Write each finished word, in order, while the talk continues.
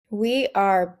We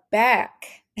are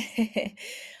back.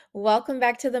 Welcome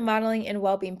back to the Modeling and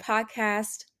Wellbeing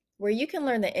Podcast, where you can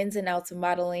learn the ins and outs of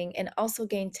modeling and also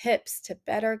gain tips to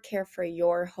better care for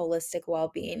your holistic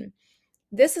well being.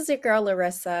 This is your girl,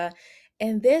 Larissa,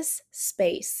 and this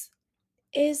space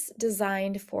is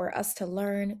designed for us to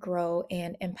learn, grow,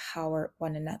 and empower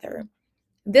one another.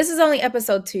 This is only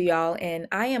episode 2, y'all, and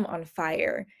I am on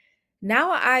fire.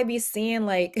 Now I be seeing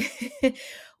like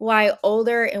why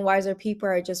older and wiser people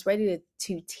are just ready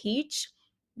to teach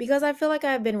because I feel like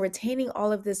I've been retaining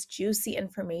all of this juicy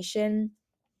information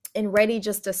and ready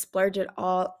just to splurge it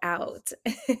all out.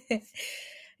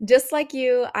 Just like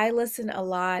you, I listen a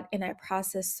lot and I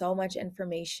process so much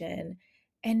information.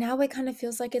 And now it kind of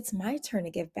feels like it's my turn to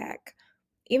give back.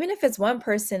 Even if it's one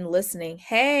person listening,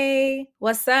 hey,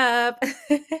 what's up?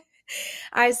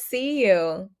 I see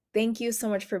you. Thank you so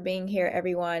much for being here,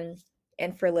 everyone,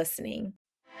 and for listening.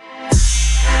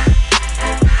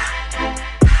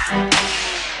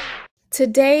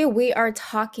 Today, we are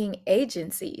talking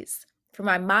agencies. For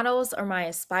my models or my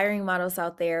aspiring models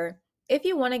out there, if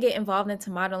you want to get involved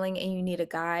into modeling and you need a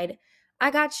guide,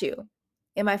 I got you.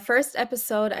 In my first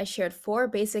episode, I shared 4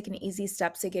 basic and easy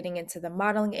steps to getting into the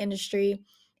modeling industry,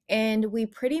 and we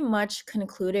pretty much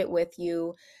concluded with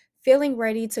you feeling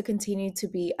ready to continue to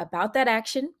be about that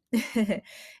action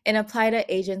and apply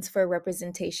to agents for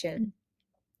representation.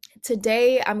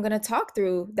 Today, I'm going to talk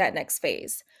through that next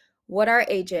phase. What are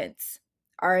agents?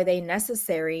 Are they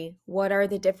necessary? What are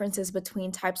the differences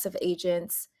between types of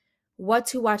agents? What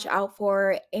to watch out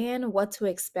for, and what to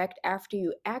expect after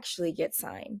you actually get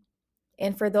signed.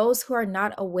 And for those who are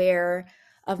not aware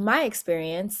of my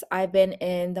experience, I've been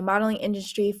in the modeling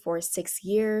industry for 6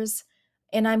 years,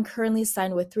 and I'm currently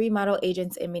signed with 3 model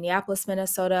agents in Minneapolis,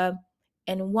 Minnesota,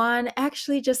 and one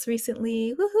actually just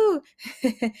recently,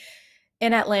 woohoo,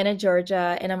 in Atlanta,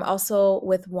 Georgia. And I'm also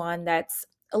with one that's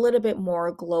a little bit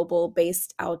more global,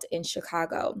 based out in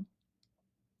Chicago.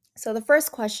 So the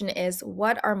first question is,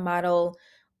 what are model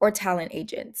or talent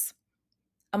agents?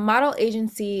 A model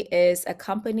agency is a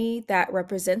company that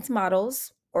represents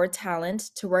models or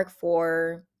talent to work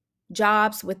for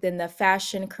jobs within the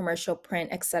fashion, commercial, print,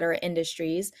 etc.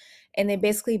 industries, and they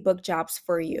basically book jobs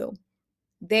for you.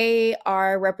 They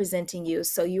are representing you.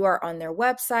 So you are on their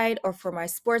website, or for my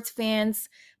sports fans,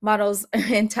 models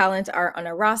and talent are on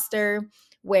a roster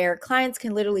where clients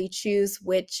can literally choose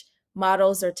which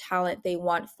models or talent they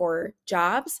want for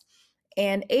jobs.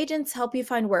 And agents help you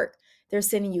find work. They're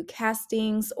sending you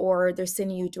castings or they're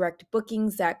sending you direct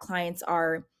bookings that clients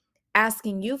are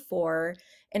asking you for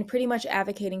and pretty much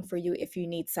advocating for you if you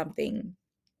need something.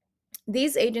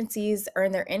 These agencies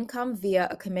earn their income via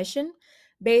a commission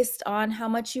based on how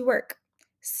much you work.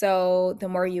 So the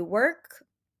more you work,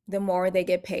 the more they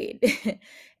get paid.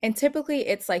 And typically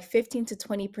it's like 15 to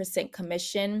 20%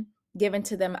 commission given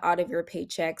to them out of your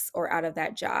paychecks or out of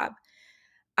that job.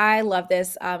 I love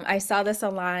this. I saw this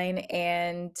online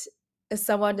and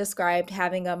someone described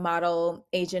having a model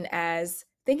agent as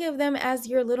think of them as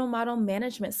your little model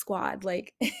management squad.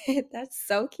 Like, that's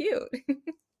so cute.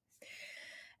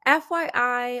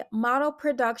 FYI, model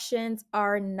productions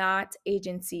are not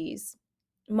agencies.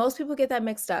 Most people get that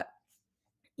mixed up.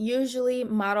 Usually,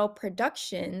 model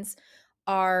productions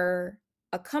are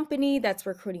a company that's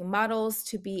recruiting models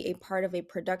to be a part of a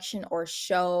production or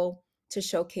show to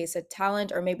showcase a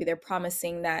talent, or maybe they're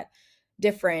promising that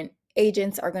different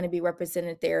agents are going to be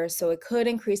represented there. So it could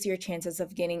increase your chances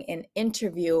of getting an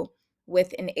interview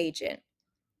with an agent.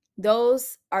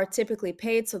 Those are typically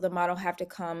paid, so the model have to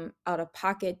come out of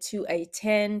pocket to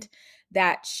attend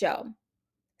that show.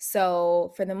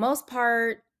 So for the most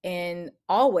part, and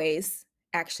always,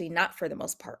 actually not for the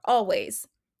most part, always,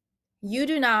 you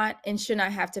do not and should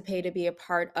not have to pay to be a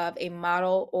part of a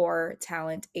model or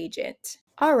talent agent.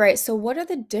 All right, so what are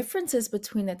the differences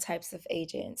between the types of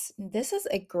agents? This is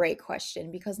a great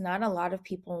question because not a lot of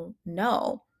people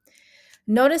know.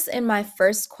 Notice in my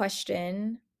first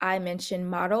question, I mentioned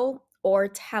model or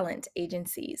talent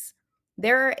agencies.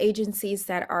 There are agencies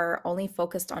that are only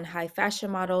focused on high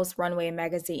fashion models, runway, and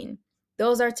magazine.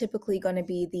 Those are typically going to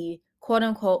be the quote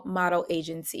unquote model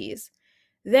agencies.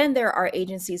 Then there are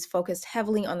agencies focused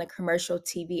heavily on the commercial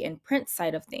TV and print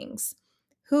side of things,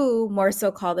 who more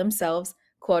so call themselves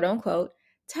quote unquote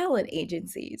talent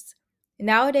agencies.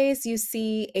 Nowadays, you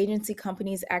see agency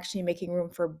companies actually making room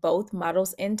for both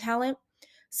models and talent.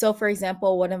 So, for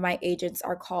example, one of my agents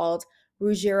are called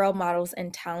Ruggiero Models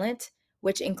and Talent,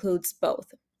 which includes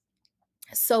both.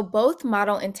 So, both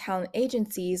model and talent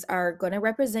agencies are going to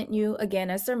represent you again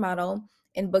as their model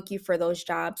and book you for those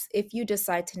jobs if you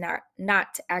decide to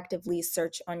not actively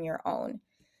search on your own.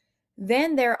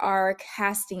 Then there are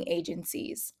casting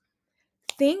agencies.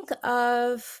 Think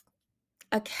of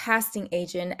a casting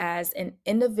agent as an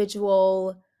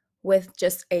individual with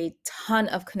just a ton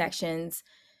of connections,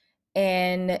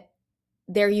 and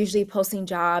they're usually posting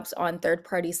jobs on third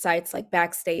party sites like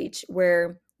Backstage,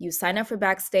 where you sign up for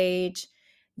Backstage,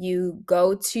 you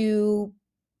go to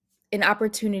an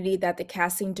opportunity that the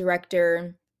casting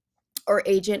director or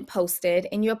agent posted,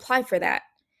 and you apply for that.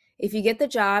 If you get the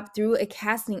job through a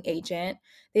casting agent,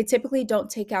 they typically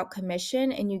don't take out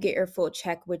commission and you get your full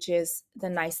check, which is the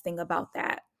nice thing about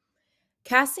that.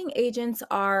 Casting agents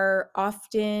are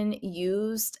often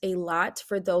used a lot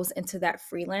for those into that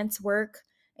freelance work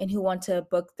and who want to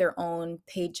book their own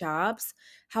paid jobs.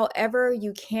 However,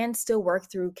 you can still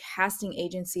work through casting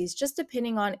agencies just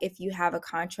depending on if you have a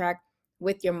contract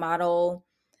with your model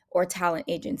or talent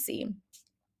agency.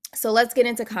 So let's get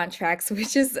into contracts,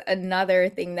 which is another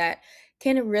thing that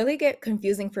can really get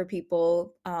confusing for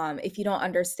people if you don't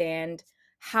understand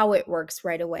how it works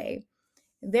right away.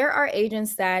 There are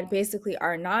agents that basically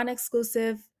are non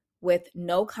exclusive with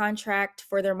no contract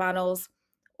for their models,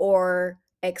 or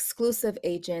exclusive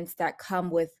agents that come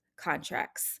with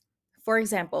contracts. For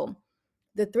example,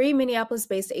 the three Minneapolis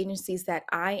based agencies that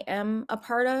I am a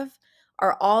part of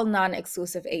are all non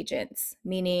exclusive agents,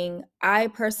 meaning I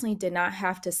personally did not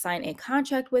have to sign a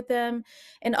contract with them,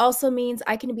 and also means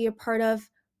I can be a part of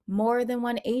more than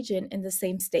one agent in the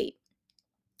same state.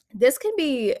 This can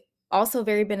be also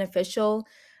very beneficial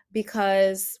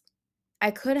because I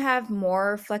could have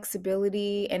more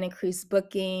flexibility and increase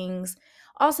bookings,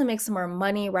 also make some more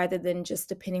money rather than just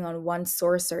depending on one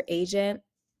source or agent.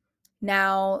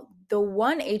 Now, the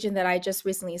one agent that I just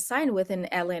recently signed with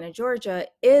in Atlanta, Georgia,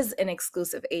 is an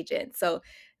exclusive agent. So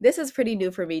this is pretty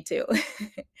new for me too.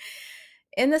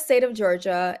 In the state of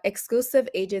Georgia, exclusive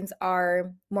agents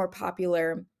are more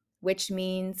popular, which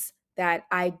means that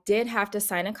I did have to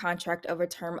sign a contract of a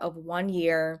term of 1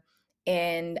 year,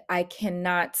 and I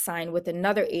cannot sign with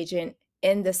another agent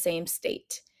in the same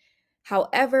state.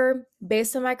 However,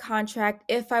 based on my contract,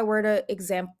 if I were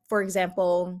to for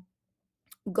example,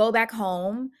 go back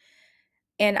home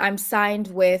and I'm signed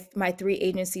with my three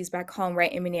agencies back home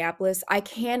right in Minneapolis, I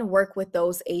can work with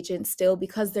those agents still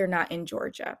because they're not in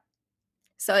Georgia.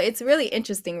 So it's really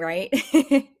interesting, right?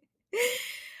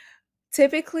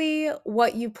 Typically,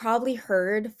 what you probably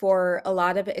heard for a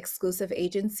lot of exclusive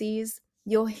agencies,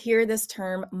 you'll hear this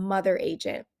term mother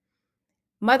agent.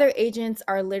 Mother agents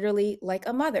are literally like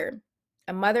a mother.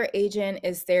 A mother agent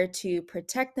is there to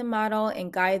protect the model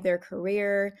and guide their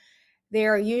career. They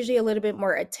are usually a little bit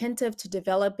more attentive to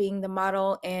developing the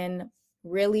model and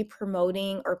really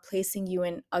promoting or placing you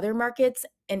in other markets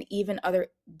and even other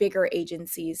bigger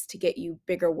agencies to get you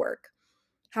bigger work.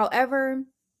 However,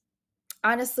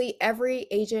 honestly, every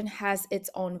agent has its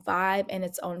own vibe and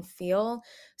its own feel.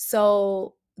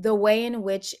 So the way in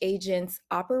which agents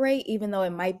operate, even though it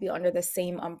might be under the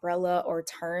same umbrella or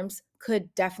terms,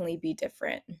 could definitely be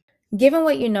different. Given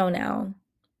what you know now,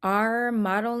 are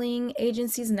modeling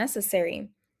agencies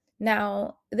necessary?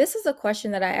 Now, this is a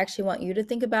question that I actually want you to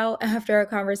think about after our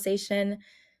conversation,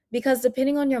 because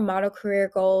depending on your model career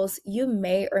goals, you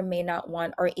may or may not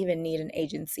want or even need an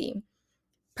agency.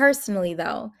 Personally,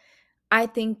 though, I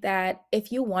think that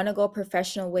if you want to go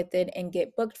professional with it and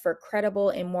get booked for credible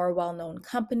and more well known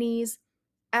companies,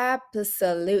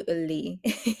 absolutely,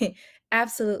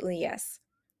 absolutely yes.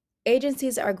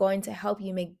 Agencies are going to help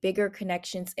you make bigger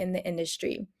connections in the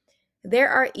industry. There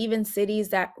are even cities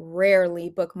that rarely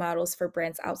book models for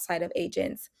brands outside of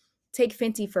agents. Take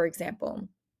Fenty, for example.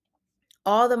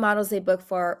 All the models they book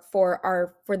for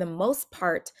are, for the most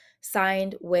part,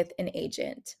 signed with an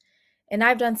agent. And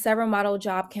I've done several model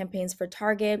job campaigns for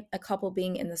Target, a couple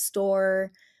being in the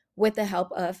store with the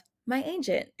help of my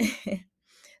agent.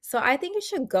 So I think you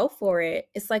should go for it.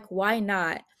 It's like, why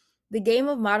not? The game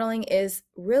of modeling is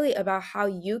really about how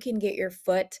you can get your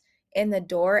foot in the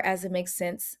door as it makes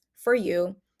sense for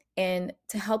you and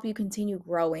to help you continue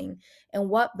growing. And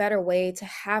what better way to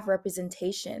have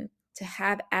representation, to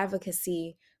have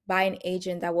advocacy by an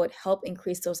agent that would help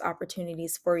increase those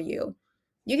opportunities for you?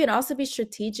 You can also be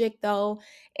strategic though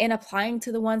in applying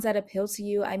to the ones that appeal to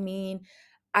you. I mean,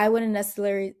 I wouldn't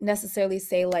necessarily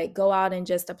say like go out and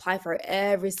just apply for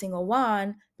every single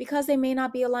one because they may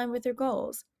not be aligned with your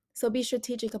goals. So be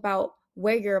strategic about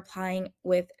where you're applying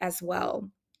with as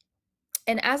well.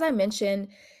 And as I mentioned,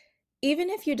 even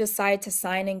if you decide to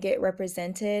sign and get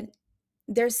represented,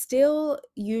 there's still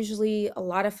usually a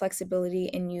lot of flexibility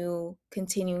in you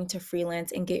continuing to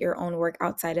freelance and get your own work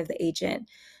outside of the agent.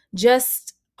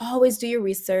 Just always do your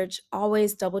research,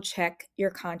 always double check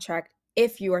your contract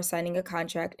if you are signing a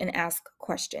contract and ask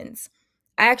questions.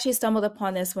 I actually stumbled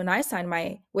upon this when I signed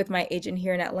my with my agent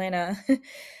here in Atlanta.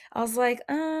 I was like,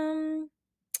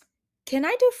 can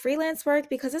I do freelance work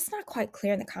because it's not quite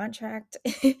clear in the contract?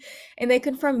 And they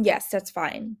confirmed, yes, that's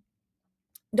fine.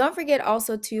 Don't forget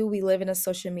also too, we live in a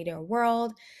social media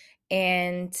world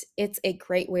and it's a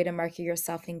great way to market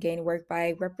yourself and gain work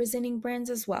by representing brands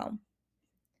as well.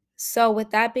 So,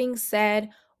 with that being said,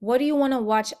 what do you want to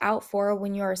watch out for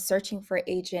when you are searching for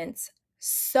agents?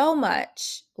 So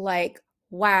much like,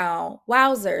 wow,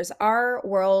 wowzers, our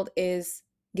world is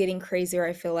getting crazier,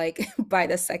 I feel like, by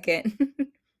the second.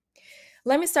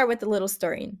 Let me start with a little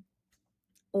story.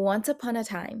 Once upon a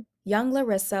time, young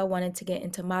Larissa wanted to get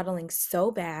into modeling so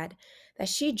bad that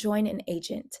she joined an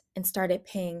agent and started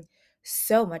paying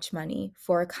so much money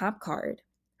for a comp card,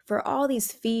 for all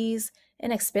these fees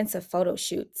and expensive photo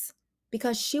shoots,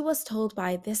 because she was told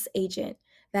by this agent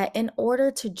that in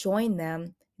order to join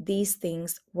them, these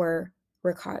things were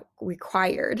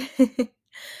required.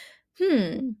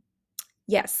 hmm.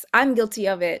 Yes, I'm guilty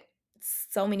of it.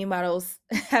 So many models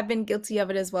have been guilty of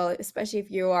it as well, especially if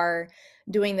you are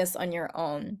doing this on your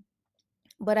own.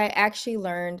 But I actually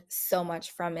learned so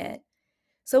much from it.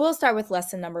 So we'll start with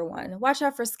lesson number one. Watch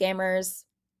out for scammers.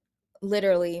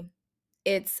 Literally,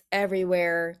 it's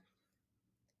everywhere.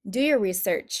 Do your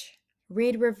research,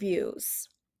 read reviews,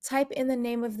 type in the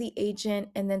name of the agent,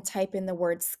 and then type in the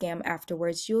word scam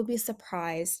afterwards. You will be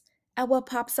surprised at what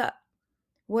pops up.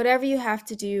 Whatever you have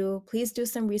to do, please do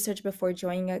some research before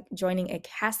joining a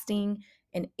casting,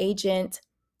 an agent,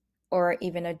 or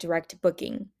even a direct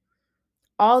booking.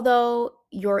 Although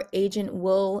your agent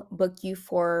will book you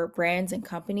for brands and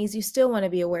companies, you still want to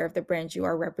be aware of the brands you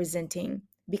are representing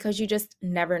because you just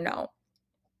never know.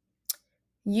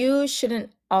 You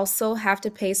shouldn't also have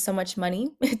to pay so much money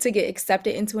to get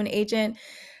accepted into an agent.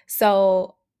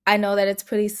 So I know that it's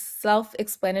pretty self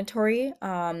explanatory.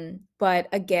 But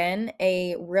again,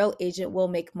 a real agent will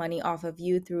make money off of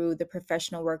you through the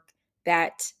professional work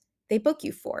that they book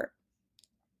you for.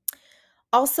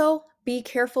 Also, be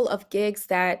careful of gigs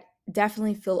that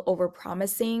definitely feel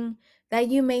overpromising that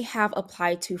you may have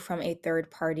applied to from a third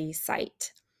party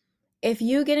site. If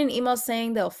you get an email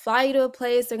saying they'll fly you to a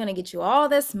place, they're going to get you all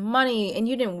this money and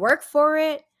you didn't work for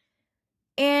it,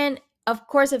 and of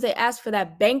course, if they ask for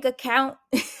that bank account,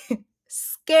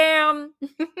 scam.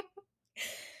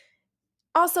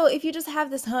 Also, if you just have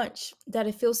this hunch that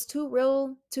it feels too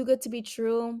real, too good to be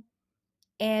true,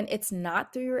 and it's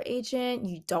not through your agent,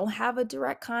 you don't have a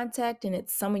direct contact, and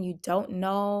it's someone you don't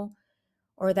know,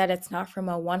 or that it's not from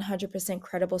a 100%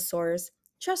 credible source,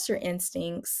 trust your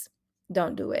instincts.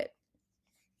 Don't do it.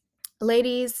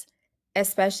 Ladies,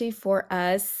 especially for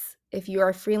us, if you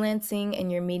are freelancing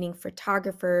and you're meeting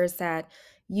photographers that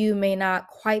you may not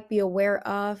quite be aware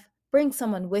of, bring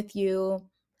someone with you.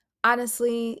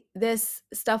 Honestly, this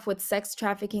stuff with sex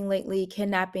trafficking lately,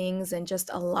 kidnappings, and just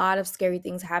a lot of scary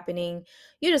things happening,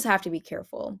 you just have to be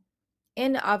careful.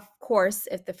 And of course,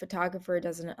 if the photographer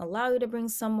doesn't allow you to bring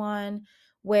someone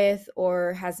with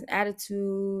or has an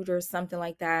attitude or something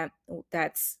like that,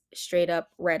 that's straight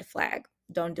up red flag.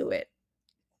 Don't do it.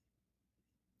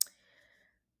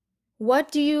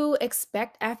 What do you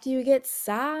expect after you get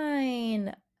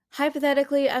signed?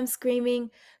 Hypothetically, I'm screaming,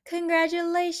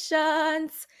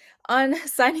 congratulations on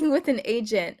signing with an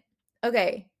agent.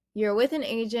 Okay, you're with an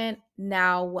agent.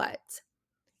 Now what?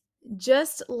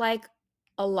 Just like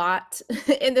a lot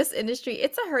in this industry,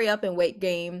 it's a hurry up and wait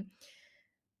game.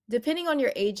 Depending on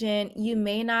your agent, you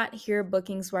may not hear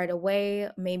bookings right away.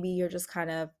 Maybe you're just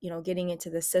kind of, getting into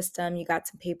the system. You got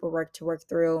some paperwork to work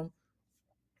through.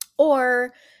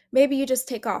 Or maybe you just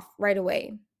take off right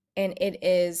away and it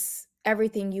is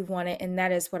everything you've wanted, and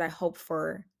that is what I hope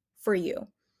for you.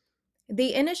 The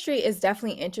industry is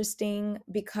definitely interesting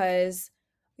because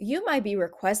you might be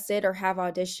requested or have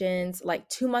auditions like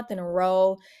 2 months in a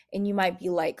row, and you might be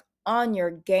like on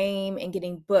your game and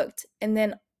getting booked. And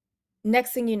then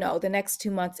next thing you know, the next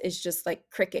 2 months is just like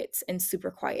crickets and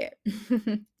super quiet.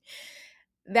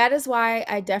 That is why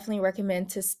I definitely recommend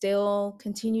to still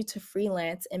continue to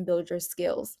freelance and build your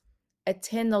skills.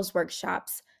 Attend those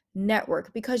workshops,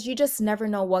 network, because you just never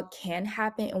know what can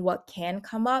happen and what can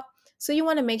come up. So you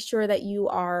want to make sure that you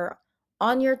are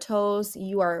on your toes,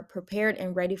 you are prepared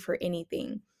and ready for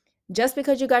anything. Just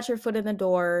because you got your foot in the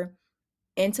door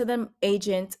into the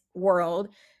agent world,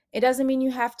 it doesn't mean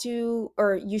you have to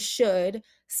or you should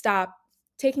stop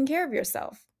taking care of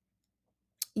yourself.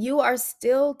 You are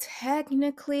still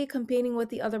technically competing with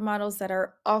the other models that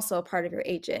are also a part of your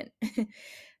agent.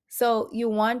 So you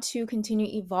want to continue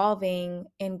evolving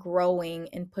and growing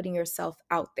and putting yourself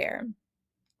out there.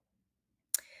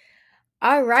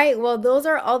 All right. Well, those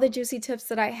are all the juicy tips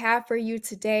that I have for you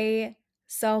today.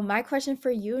 So, my question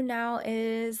for you now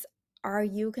is, are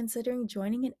you considering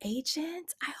joining an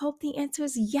agent? I hope the answer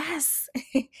is yes.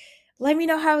 Let me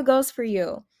know how it goes for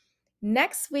you.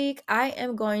 Next week, I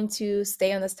am going to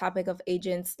stay on this topic of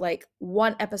agents like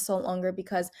one episode longer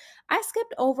because I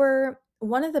skipped over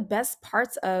one of the best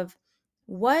parts of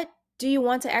what do you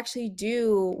want to actually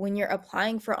do when you're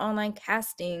applying for online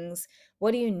castings?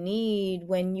 What do you need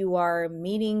when you are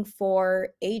meeting for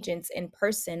agents in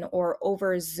person or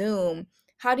over Zoom?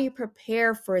 How do you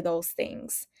prepare for those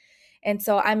things? And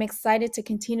so I'm excited to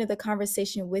continue the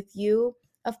conversation with you.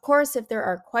 Of course, if there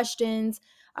are questions,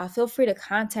 feel free to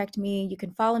contact me. You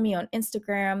can follow me on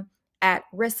Instagram at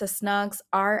Rissa Snuggs,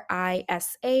 RISASNUGGS.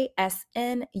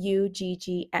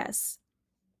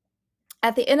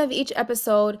 At the end of each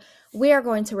episode, we are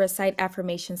going to recite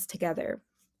affirmations together.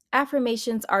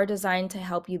 Affirmations are designed to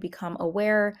help you become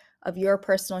aware of your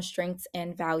personal strengths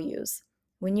and values.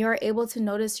 When you are able to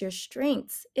notice your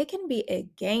strengths, it can be a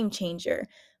game changer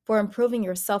for improving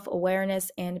your self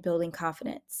awareness and building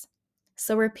confidence.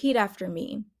 So repeat after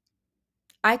me.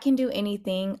 I can do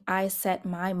anything I set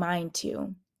my mind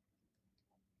to.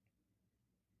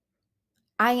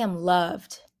 I am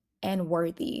loved and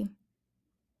worthy.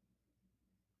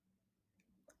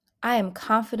 I am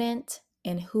confident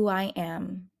in who I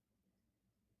am.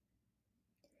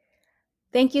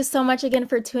 Thank you so much again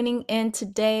for tuning in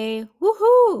today.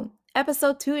 Woohoo!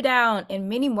 Episode 2 down and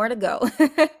many more to go.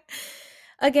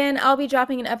 Again, I'll be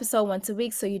dropping an episode once a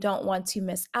week, so you don't want to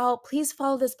miss out. Please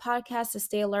follow this podcast to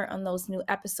stay alert on those new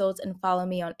episodes and follow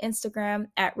me on Instagram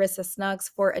at Rissa Snuggs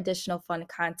for additional fun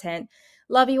content.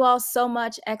 Love you all so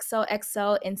much.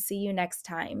 XOXO, and see you next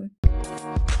time.